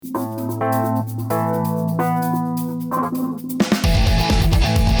When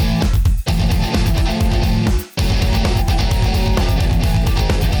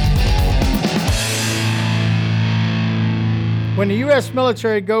the U.S.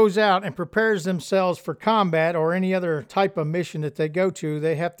 military goes out and prepares themselves for combat or any other type of mission that they go to,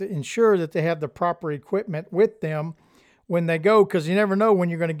 they have to ensure that they have the proper equipment with them when they go, because you never know when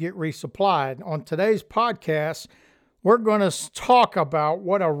you're going to get resupplied. On today's podcast, we're going to talk about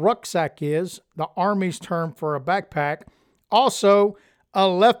what a rucksack is, the Army's term for a backpack. Also, a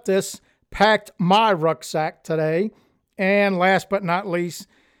leftist packed my rucksack today. And last but not least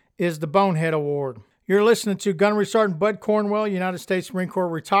is the Bonehead Award. You're listening to Gunnery Sergeant Bud Cornwell, United States Marine Corps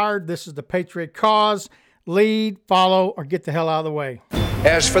retired. This is the Patriot Cause. Lead, follow, or get the hell out of the way.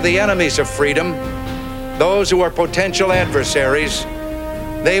 As for the enemies of freedom, those who are potential adversaries,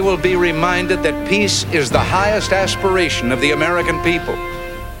 they will be reminded that peace is the highest aspiration of the American people.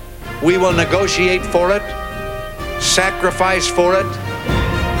 We will negotiate for it, sacrifice for it.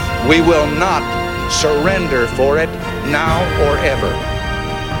 We will not surrender for it now or ever.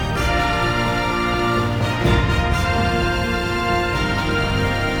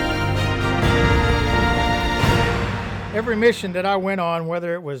 Every mission that I went on,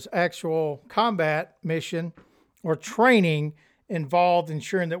 whether it was actual combat mission or training, involved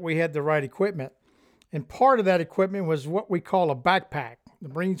ensuring that we had the right equipment. And part of that equipment was what we call a backpack. The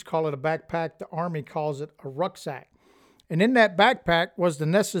Marines call it a backpack. The Army calls it a rucksack. And in that backpack was the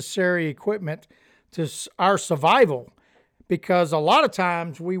necessary equipment to our survival, because a lot of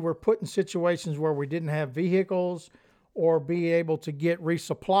times we were put in situations where we didn't have vehicles or be able to get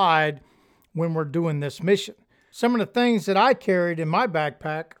resupplied when we're doing this mission. Some of the things that I carried in my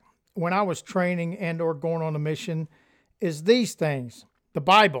backpack when I was training and or going on a mission is these things. The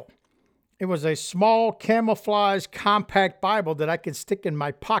Bible. It was a small camouflage compact Bible that I could stick in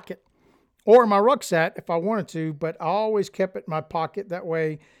my pocket or my rucksack if I wanted to, but I always kept it in my pocket. That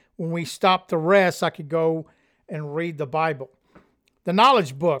way, when we stopped to rest, I could go and read the Bible. The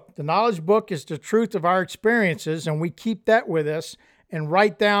knowledge book. The knowledge book is the truth of our experiences, and we keep that with us and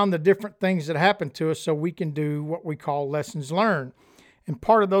write down the different things that happen to us so we can do what we call lessons learned. And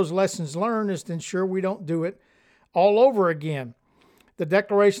part of those lessons learned is to ensure we don't do it all over again. The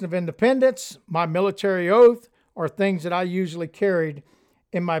Declaration of Independence, my military oath, are things that I usually carried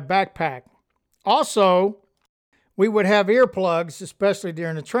in my backpack. Also, we would have earplugs, especially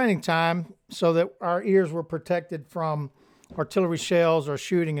during the training time, so that our ears were protected from artillery shells or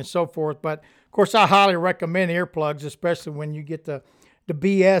shooting and so forth. But of course, I highly recommend earplugs, especially when you get the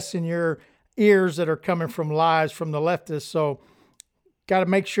BS in your ears that are coming from lies from the leftists. So got to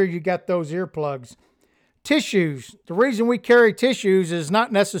make sure you got those earplugs. Tissues. The reason we carry tissues is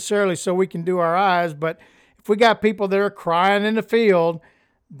not necessarily so we can do our eyes, but if we got people that are crying in the field,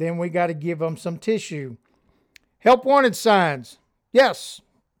 then we got to give them some tissue. Help wanted signs. Yes,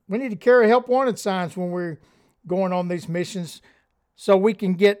 we need to carry help wanted signs when we're going on these missions so we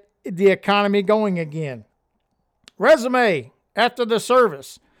can get the economy going again. Resume. After the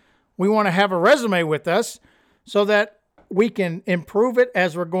service, we want to have a resume with us so that we can improve it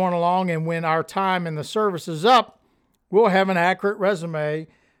as we're going along, and when our time in the service is up, we'll have an accurate resume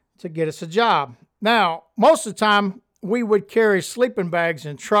to get us a job. Now, most of the time, we would carry sleeping bags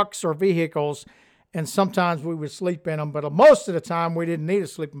in trucks or vehicles, and sometimes we would sleep in them, but most of the time we didn't need a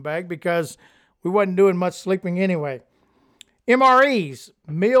sleeping bag because we wasn't doing much sleeping anyway. MREs,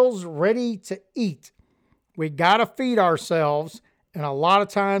 meals ready to eat. We got to feed ourselves, and a lot of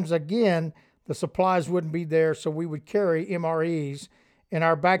times, again, the supplies wouldn't be there, so we would carry MREs in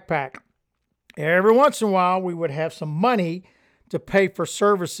our backpack. Every once in a while, we would have some money to pay for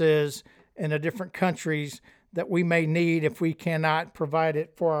services in the different countries that we may need if we cannot provide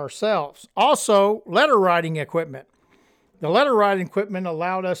it for ourselves. Also, letter writing equipment. The letter writing equipment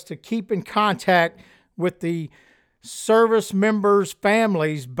allowed us to keep in contact with the service members'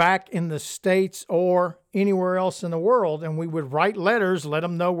 families back in the States or anywhere else in the world, and we would write letters, let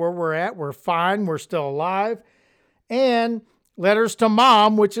them know where we're at, we're fine, we're still alive, and letters to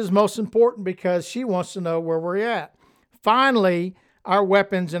mom, which is most important because she wants to know where we're at. Finally, our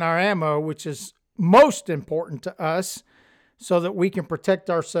weapons and our ammo, which is most important to us so that we can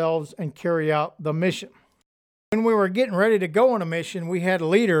protect ourselves and carry out the mission. When we were getting ready to go on a mission, we had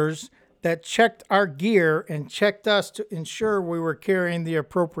leaders that checked our gear and checked us to ensure we were carrying the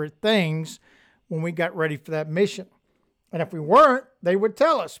appropriate things when we got ready for that mission. And if we weren't, they would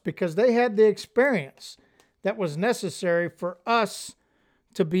tell us because they had the experience that was necessary for us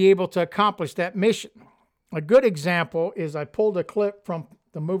to be able to accomplish that mission. A good example is I pulled a clip from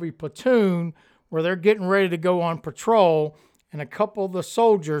the movie Platoon where they're getting ready to go on patrol and a couple of the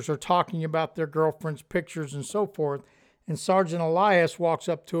soldiers are talking about their girlfriend's pictures and so forth. And Sergeant Elias walks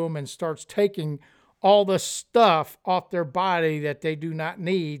up to them and starts taking all the stuff off their body that they do not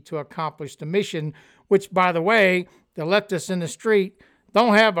need to accomplish the mission, which, by the way, the leftists in the street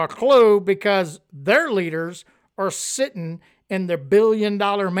don't have a clue because their leaders are sitting in their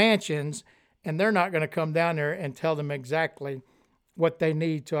billion-dollar mansions, and they're not going to come down there and tell them exactly what they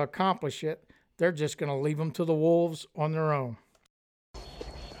need to accomplish it. They're just going to leave them to the wolves on their own.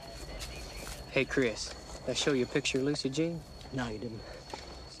 Hey, Chris, did I show you a picture of Lucy Jean? No, you didn't.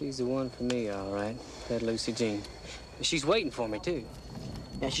 She's the one for me, all right. That Lucy Jean. She's waiting for me, too.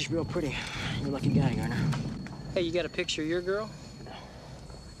 Yeah, she's real pretty. You're a lucky guy, Garner. Hey, you got a picture of your girl? No.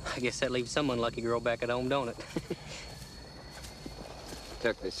 I guess that leaves some unlucky girl back at home, don't it?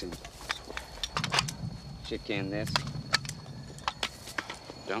 Tuck this in. Chick in this.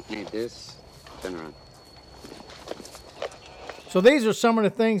 Don't need this. Turn around. So these are some of the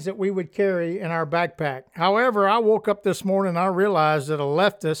things that we would carry in our backpack. However, I woke up this morning and I realized that a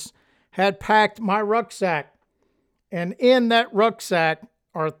leftist had packed my rucksack. And in that rucksack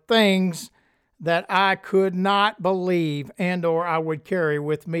are things that I could not believe and or I would carry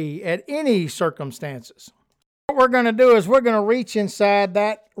with me at any circumstances. What we're going to do is we're going to reach inside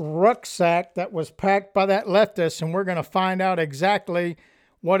that rucksack that was packed by that leftist, and we're going to find out exactly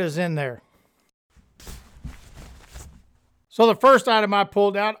what is in there. So the first item I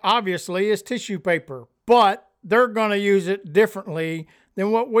pulled out, obviously, is tissue paper, but they're going to use it differently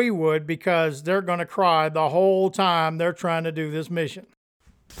than what we would because they're going to cry the whole time they're trying to do this mission.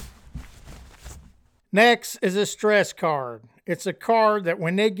 Next is a stress card. It's a card that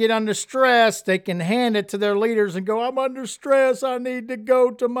when they get under stress, they can hand it to their leaders and go, I'm under stress, I need to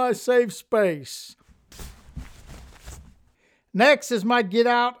go to my safe space. Next is my get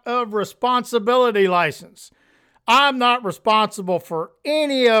out of responsibility license. I'm not responsible for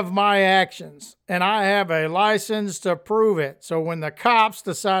any of my actions, and I have a license to prove it. So when the cops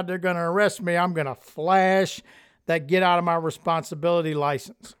decide they're going to arrest me, I'm going to flash that get out of my responsibility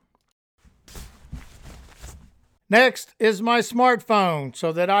license. Next is my smartphone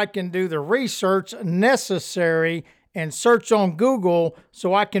so that I can do the research necessary and search on Google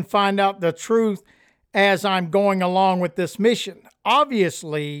so I can find out the truth as I'm going along with this mission.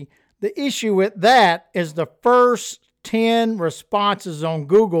 Obviously, the issue with that is the first 10 responses on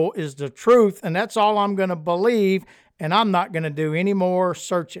Google is the truth, and that's all I'm going to believe, and I'm not going to do any more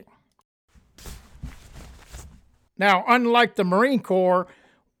searching. Now, unlike the Marine Corps,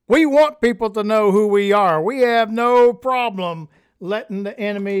 we want people to know who we are. We have no problem letting the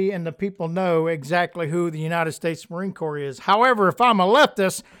enemy and the people know exactly who the United States Marine Corps is. However, if I'm a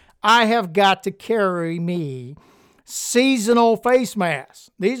leftist, I have got to carry me seasonal face masks.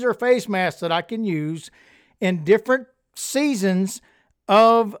 These are face masks that I can use in different seasons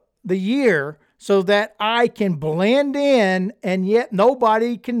of the year so that I can blend in and yet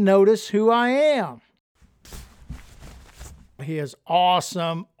nobody can notice who I am. His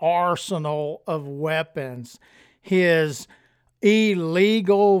awesome arsenal of weapons, his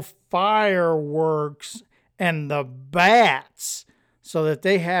illegal fireworks, and the bats so that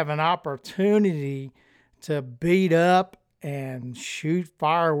they have an opportunity to beat up and shoot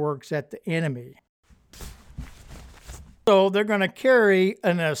fireworks at the enemy. So they're going to carry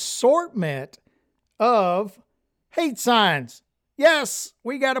an assortment of hate signs. Yes,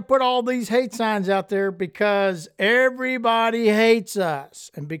 we got to put all these hate signs out there because everybody hates us.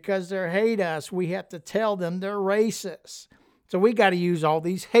 And because they hate us, we have to tell them they're racist. So we got to use all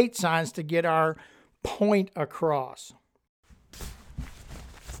these hate signs to get our point across.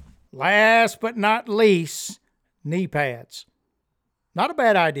 Last but not least, knee pads. Not a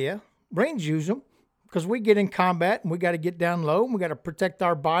bad idea. Marines use them because we get in combat and we got to get down low and we got to protect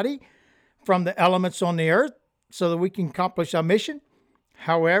our body from the elements on the earth so that we can accomplish our mission.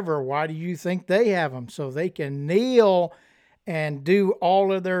 However, why do you think they have them? So they can kneel and do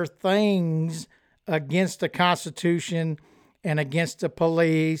all of their things against the Constitution and against the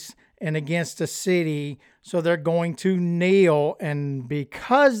police and against the city. So they're going to kneel. And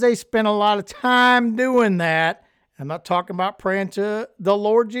because they spend a lot of time doing that, I'm not talking about praying to the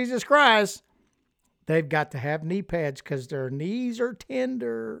Lord Jesus Christ, they've got to have knee pads because their knees are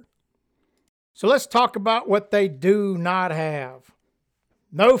tender. So let's talk about what they do not have.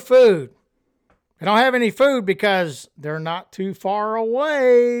 No food. They don't have any food because they're not too far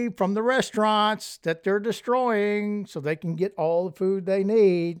away from the restaurants that they're destroying so they can get all the food they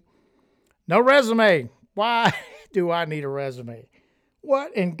need. No resume. Why do I need a resume?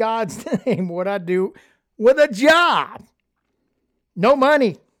 What in God's name would I do with a job? No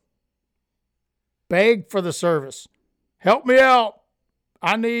money. Beg for the service. Help me out.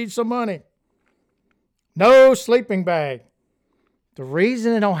 I need some money. No sleeping bag. The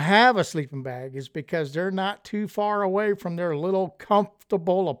reason they don't have a sleeping bag is because they're not too far away from their little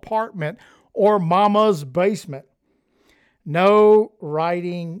comfortable apartment or mama's basement. No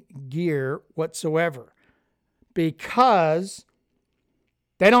writing gear whatsoever because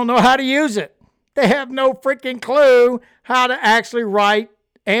they don't know how to use it. They have no freaking clue how to actually write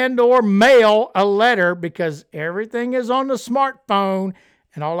and or mail a letter because everything is on the smartphone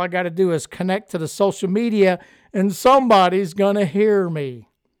and all I got to do is connect to the social media and somebody's going to hear me.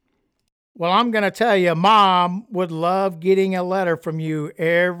 Well, I'm going to tell you, Mom would love getting a letter from you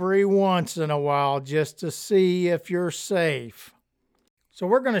every once in a while just to see if you're safe. So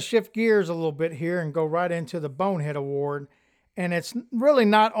we're going to shift gears a little bit here and go right into the Bonehead Award. And it's really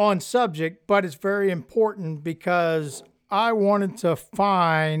not on subject, but it's very important because I wanted to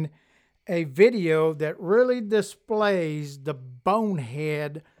find a video that really displays the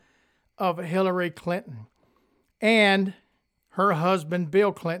bonehead of Hillary Clinton and her husband,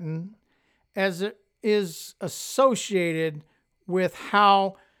 Bill Clinton, as it is associated with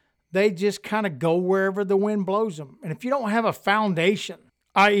how they just kind of go wherever the wind blows them. And if you don't have a foundation,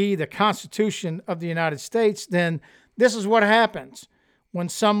 i.e. the Constitution of the United States, then this is what happens. When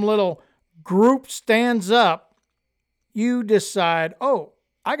some little group stands up, you decide, oh,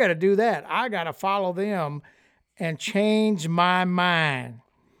 I got to do that. I got to follow them and change my mind.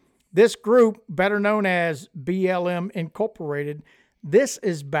 This group, better known as BLM Incorporated, this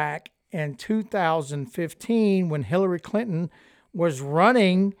is back in 2015 when Hillary Clinton was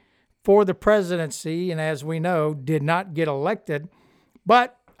running for the presidency and, as we know, did not get elected.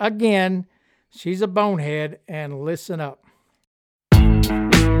 But again, she's a bonehead, and listen up.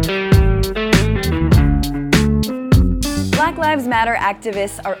 Black Lives Matter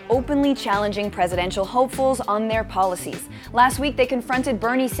activists are openly challenging presidential hopefuls on their policies. Last week, they confronted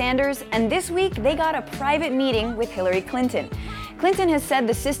Bernie Sanders, and this week, they got a private meeting with Hillary Clinton. Clinton has said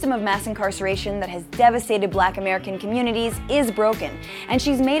the system of mass incarceration that has devastated Black American communities is broken, and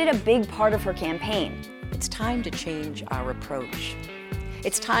she's made it a big part of her campaign. It's time to change our approach.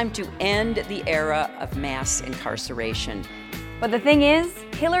 It's time to end the era of mass incarceration. But the thing is,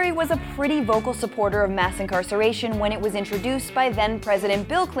 Hillary was a pretty vocal supporter of mass incarceration when it was introduced by then-President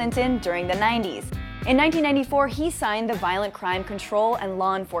Bill Clinton during the 90s. In 1994, he signed the Violent Crime Control and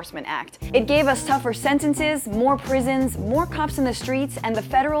Law Enforcement Act. It gave us tougher sentences, more prisons, more cops in the streets, and the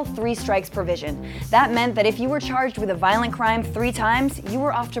federal 3 strikes provision. That meant that if you were charged with a violent crime 3 times, you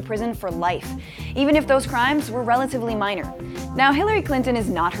were off to prison for life, even if those crimes were relatively minor. Now, Hillary Clinton is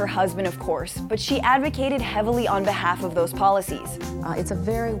not her husband, of course, but she advocated heavily on behalf of those policies. It's a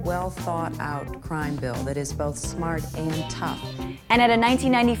very well thought out crime bill that is both smart and tough. And at a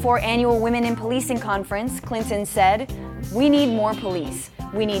 1994 annual Women in Policing conference, Clinton said, "We need more police.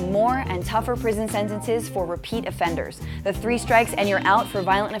 We need more and tougher prison sentences for repeat offenders. The 3 strikes and you're out for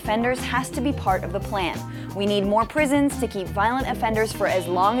violent offenders has to be part of the plan. We need more prisons to keep violent offenders for as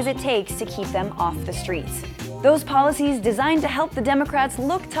long as it takes to keep them off the streets." Those policies, designed to help the Democrats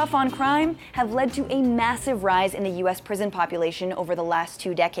look tough on crime, have led to a massive rise in the U.S. prison population over the last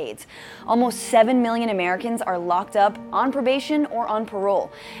 2 decades. Almost 7 million Americans are locked up on probation or on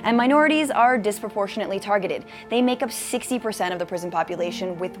parole, and minorities are disproportionately targeted. They make up 60% of the prison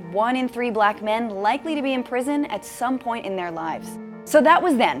population, with 1 in 3 Black men likely to be in prison at some point in their lives. So that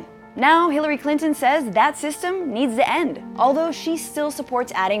was then. Now, Hillary Clinton says that system needs to end, although she still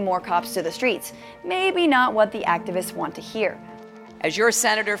supports adding more cops to the streets. Maybe not what the activists want to hear. As your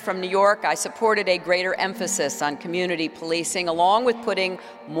senator from New York, I supported a greater emphasis on community policing, along with putting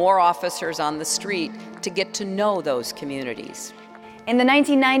more officers on the street to get to know those communities. In the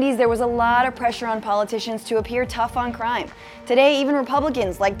 1990s, there was a lot of pressure on politicians to appear tough on crime. Today, even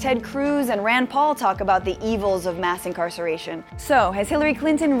Republicans like Ted Cruz and Rand Paul talk about the evils of mass incarceration. So, has Hillary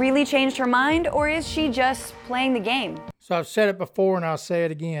Clinton really changed her mind, or is she just playing the game? So I've said it before and I'll say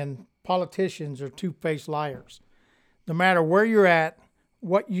it again. Politicians are two-faced liars. No matter where you're at,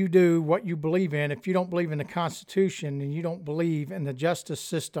 what you do, what you believe in, if you don't believe in the Constitution and you don't believe in the justice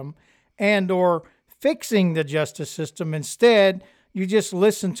system and or fixing the justice system, instead, you just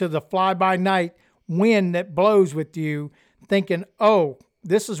listen to the fly-by-night wind that blows with you, thinking, oh,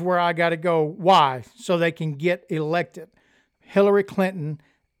 this is where I got to go. Why? So they can get elected. Hillary Clinton,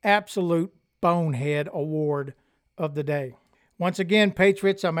 absolute bonehead award of the day. Once again,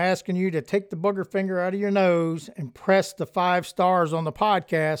 Patriots, I'm asking you to take the booger finger out of your nose and press the 5 stars on the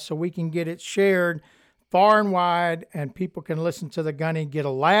podcast so we can get it shared far and wide and people can listen to the gunny, get a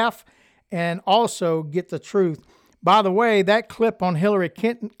laugh, and also get the truth. By the way, that clip on Hillary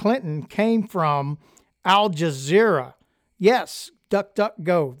Clinton came from Al Jazeera, Yes,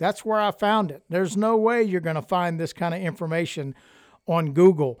 DuckDuckGo. That's where I found it. There's no way you're going to find this kind of information on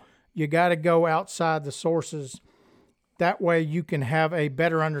Google. You got to go outside the sources. That way you can have a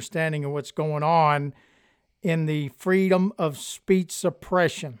better understanding of what's going on in the freedom of speech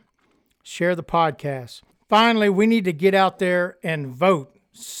suppression. Share the podcast. Finally, we need to get out there and vote.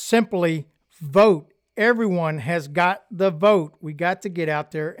 Simply vote. Everyone has got the vote. We got to get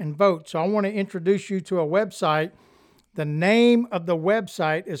out there and vote. So I want to introduce you to a website. The name of the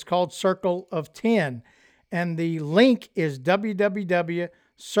website is called Circle of 10. And the link is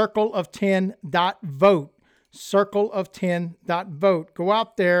www.circleof10.vote. Circleof10.vote. Go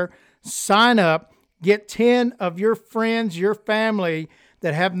out there, sign up, get 10 of your friends, your family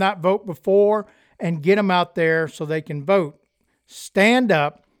that have not voted before, and get them out there so they can vote. Stand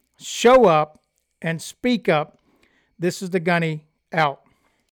up, show up, and speak up. This is the Gunny out.